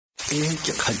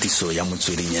ke kgatiso ya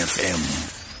Motsweding FM.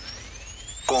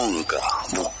 Konka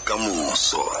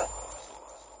bokamoso.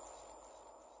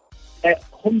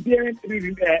 Gompieno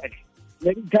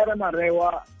le ditara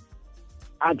marewa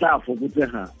a tla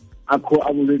fokotsega a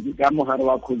bolwetse ka mogare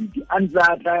wa COVID a ntse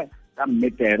a tla ka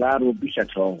mmetela a re opisa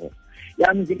tlhogo.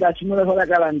 Yaanong ke tla simolola fela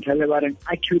ka lantlha le ba reng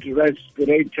acute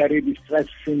respiratory distress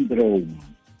syndrome.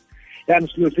 Yaanong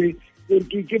selo se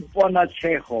ke pona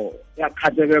tshego ya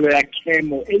kgatelelo ya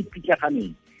khemo e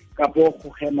pitlaganeng kapo go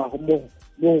hema mo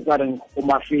ka reng go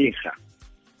mafega.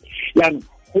 Yaanong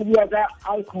go bua ka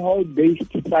alcohol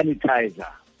based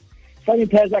sanitizer.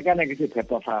 Sanitizer kana ke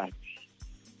phepafatsi.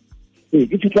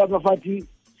 Ke phepafatsi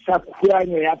sa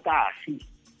khuanyo ya tagi.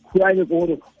 Khuanyo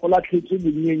go latlhetse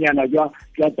bonyenyana jwa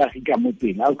tagi ka mo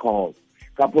teng alcohol.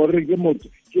 Kapo re ke motho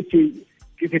ke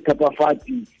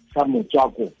phepafatsi sa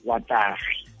motswako wa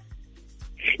tagi.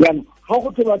 Yaanong ga go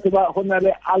tse batho ba go na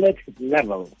le alert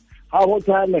level, ga go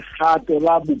tsa legato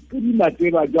la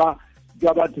bopodimateba jwa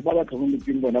batho ba ba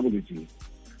tlhokometseng bona bolwetse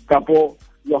kapo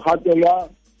legato la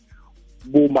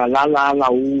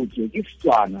bomalalalaotswe ke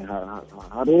Setswana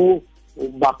ga re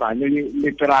bapane le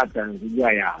terata re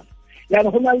bua yalo.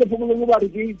 Yaanong go na le lefoko le ba re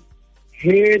ke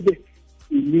head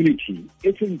immunity e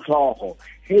seng tlhogo.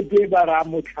 Head e ba ra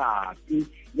motlhapi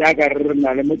yaaka re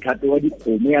na le motlhapi wa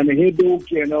dikgomo. Yaanong head o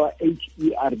ke ena wa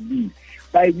HERD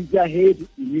ba e bitsa head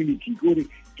immunity kore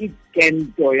ke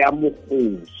kento ya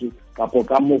mogoso kapo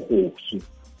ka mogoso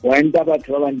go enta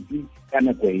batho ba bantsi ka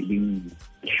nako e le nngwe.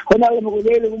 Go na le moko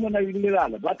le mo na le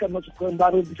lelala ba ka mo sekgweng ba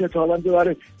re bitsa tlhola ba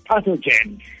re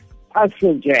pathogens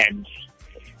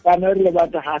kana re le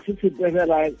batla ga se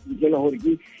sepefela ntle le gore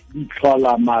ke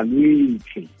ditlhola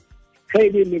malwetse ge e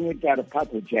le lengwe tsa re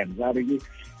pathogens a re ke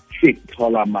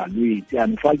tlhola malwetse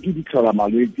and fa ke ditlhola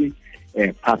malwetse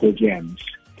pathogens.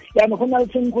 Yaanong go na le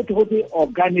seng go te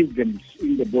organisms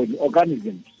in the body,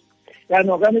 organisms.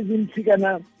 Yaanong organisms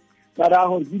kana ba ra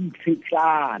gore ke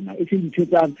ditshetsana e seng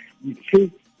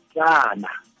ditshetsana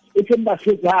e seng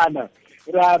basetsana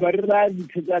ra ba re ra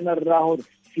ditshetsana re ra gore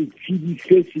setshedi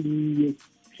se sennye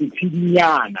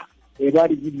setshedinyana e ba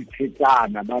re ke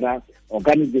ditshetsana ba ra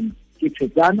organism ke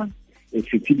tshetsana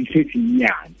setshedi se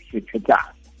sennyane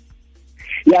setshetsana.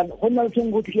 Yaanong go na le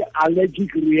seng go te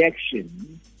allergic reaction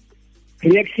ke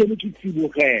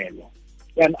tsibogelo.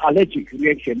 Yaanong allergic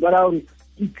reaction ba ra gore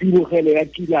ke tsibogelo ya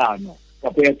kilano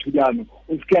kapo ya thulano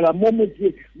o sekela mo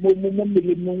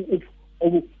mmeleng o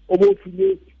bo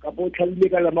file kapo o tlhabile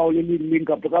ka lemao le le rileng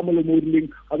kapo ka molemo o rileng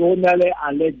ga go na le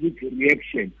allergic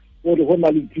reaction gore go na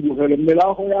le tsibogelo mmele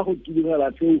wa go ya go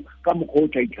tsibogela tseo ka mokgwa o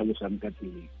tla itlhalosang ka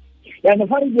teng. Yaanong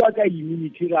fa re bua ka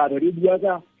immunity re bua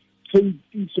ka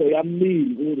tshwantiso ya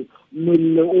mmele gore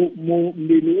mmele o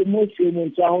mo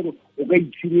seemong tsa gore o ka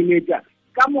itshireletsa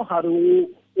ka mogare o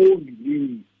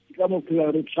rileng ka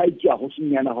mophela re tshwaetsa go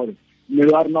senyana gore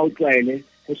mmele wa rona o tlwaele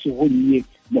go se gonnye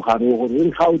mogare o gore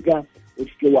re ga o tla o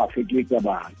seke wa feketsa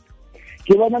batho.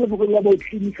 Ke bona lefoko la bo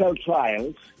clinical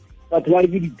trials batho ba re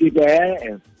ke diteko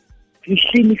ke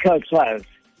clinical trials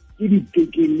ke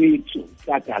ditekeletso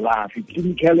tsa kalafi.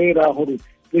 Clinical e ra gore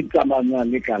ke tsamana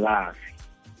le kalafi.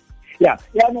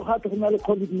 Yaanong gape go na le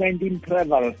COVID-19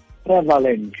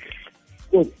 prevalence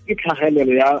ke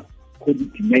tlhagelelo ya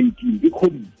COVID-19 ke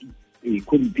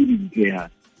COVID ya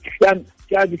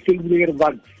ke di sebile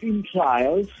vaccine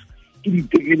trials ke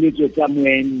ditekeletso tsa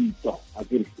moento a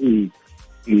ke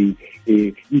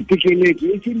ditekeletso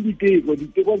e seng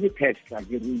diteko ke test a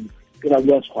ke ra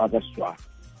bua sekgwa ka Setswana.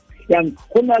 Yaanong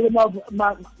go na le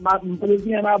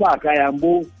mapelenyana a baka yang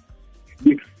bo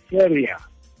diphtheria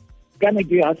kana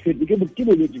ke ha se ke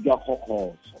bolwetse jwa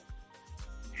kgokgotso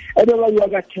e be ba bua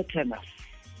ka tetanus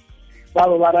ba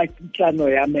ra kitlano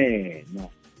ya meno.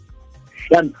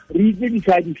 Yaanong re itse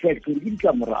di-side effects gore ke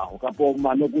ditlamorago kapo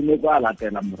manokonoko a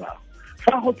latela morago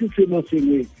fa go se seno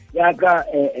sengwe yaka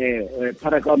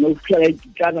pharakano o fitlhela e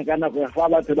kitlana ka nako fa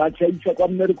batho ba tšhaisa kwa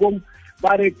mmerekong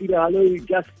ba re tiragalo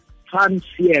just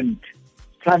transient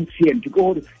ke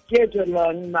gore ke e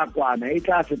tswelelang nakwana e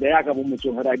tla feta yaka mo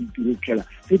motsong gore a ditiro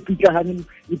fitlhela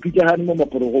e pitlagane mo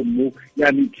maporogong mo.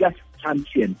 Yaanong just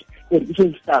transient gore ke se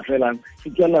se tla felang se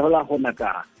tswelela go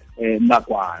naka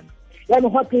nakwana.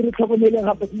 Yaanong gape re tlhokomeleng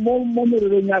gape mo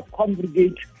mererong ya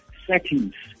congregate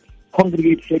settings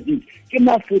ke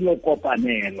mafelo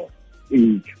kopanelo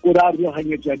gore a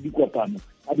rulaganyetswa dikopano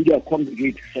a bidiwa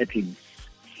congregate settings.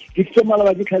 Ke tsomala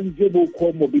ba ke tlhaletse bo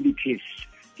comorbidities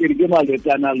ke re ke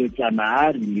malwetsana a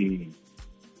rileng.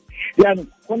 Yaanong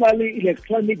go na le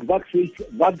electronic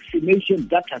vaccination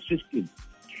data system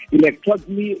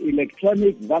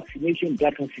electronic vaccination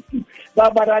data system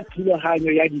ba ra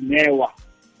thulaganyo ya dinewa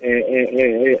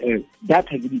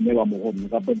data ke di newa mo go nna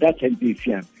kapa data ntse e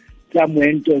siame tsa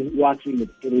moento wa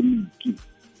seeleketeroniki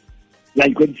la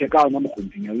ikwedisa ka ona mo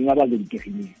kgontseng ya lona ba le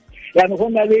ditegileng yaanong go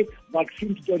na le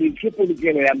vaccine storage ke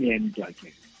polokelo ya meento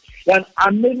ake yaanong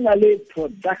a mme na le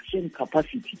production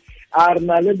capacity a re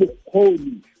na le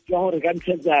bokgoni jwa gore ka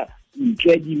ntshetsa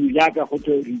ntle dingwe jaaka go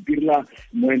re direla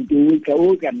moento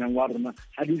o ka nnang wa rona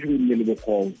ga di se nne le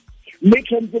bokgoni mme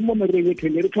tshwanetse mo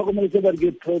merebethele re tlhokomeletse ba re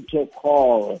ke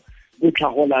protocol go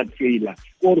tlhagola tsela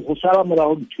gore go sala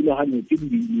morago dithulaganyo tse di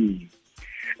beileng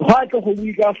go a tle go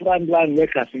bui ka frontline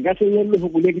workers nka se le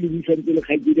go le ke le buisantse le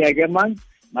kgaitsedi ya ke mang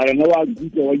marena wa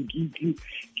Acute wa Acute ke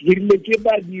dirile ke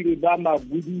badiri ba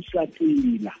mabudisa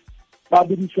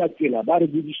tsela ba re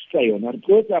budisa yona re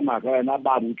tlo tsamaya ka yona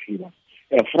ba botlhela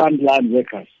frontline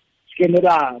workers ke ne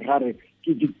ra re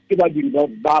ke badiri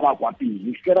ba kwa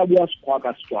pele ke ra bua sekgwa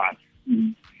ka Setswana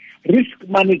risk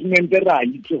management ra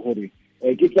itse gore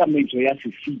ke tsamaiso ya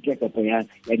sefika kapa ya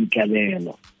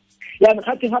ditlalelo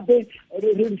yaanong gape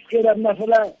re skera nna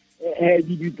fela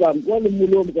dibitsang kwa le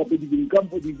molomo kapa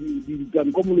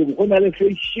dibitsang kwa molomo go na le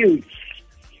face shields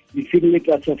di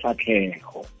sireletsa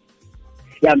sefatlhego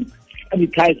yaanong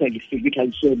sanitizer ke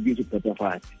tlhaloso di se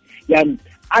phepafatse yaanong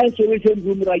isolation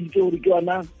room ra itse gore ke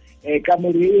yona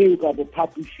kamore eo kapa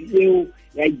phaposi eo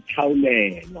ya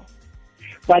ithaolelo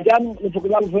but jaanong lefoko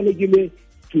la bofelo ke le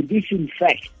to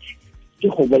disinfect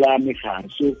ke go bolaya megare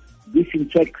so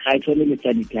disinfect ga e tshwane le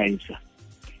sanitizer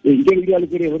nke le dialo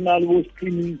kere go na le bo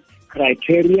screening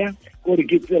criteria gore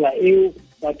ke tsela eo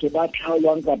batho ba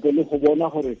tlhaolwang kapo le go bona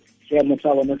gore seemo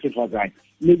sa bona se fa kae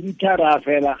le ditara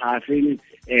fela ga fele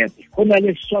go na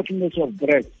le shortness of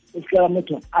breath o se ka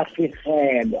motho a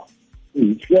segelwa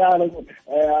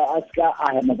a ska a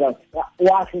hema ka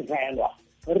wa segelwa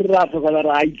re ra tlhokela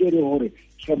re a ikere gore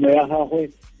tshemo ya gagwe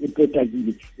e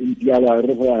potakile ntiala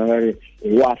re go re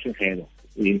wa segelwa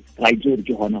ra itse gore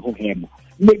ke gona go hema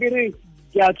mme ke re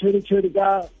ke a tshwere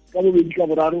ka bobedi ka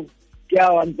boraro ke a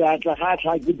wantse a tla ga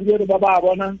tlha ke dire ba ba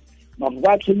bona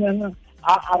mafoko a tshwenyang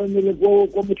a re nele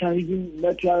ko motlhagising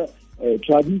metla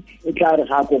tshwabi e tla re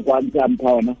ga ko kwantse a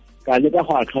mpha ona ka le ka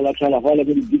go a tlhola go le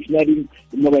ke di-dictionary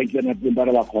mo ba ikena teng ba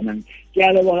re ba kgonang ke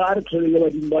a leboga a re tlholele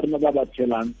badimo ba rona ba ba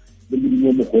tshelang le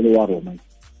modimo mogolo wa rona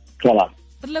tlholang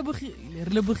re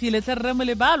lebogile tle rre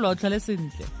Molebaloa o tlhole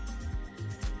sentle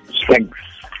thanks